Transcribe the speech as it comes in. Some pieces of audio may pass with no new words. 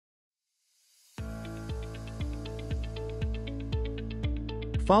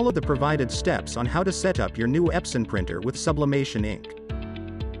Follow the provided steps on how to set up your new Epson printer with Sublimation ink.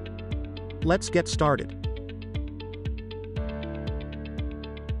 Let's get started.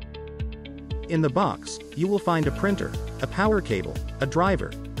 In the box, you will find a printer, a power cable, a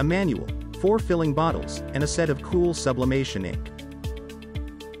driver, a manual, 4 filling bottles, and a set of Coool Sublimation ink.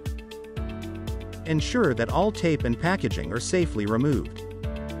 Ensure that all tape and packaging are safely removed.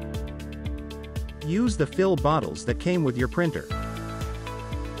 Use the fill bottles that came with your printer.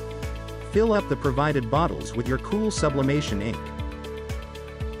 Fill up the provided bottles with your Coool Sublimation ink.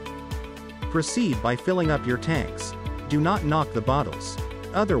 Proceed by filling up your tanks. Do not knock the bottles.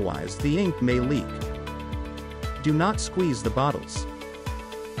 Otherwise, the ink may leak. Do not squeeze the bottles.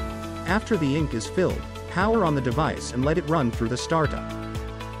 After the ink is filled, power on the device and let it run through the startup.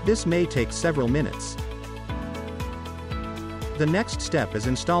 This may take several minutes. The next step is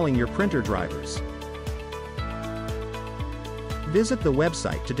installing your printer drivers. Visit the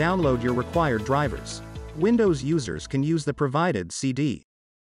website to download your required drivers. Windows users can use the provided CD.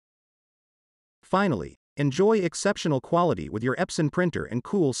 Finally, enjoy exceptional quality with your Epson printer and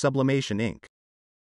Coool Sublimation ink.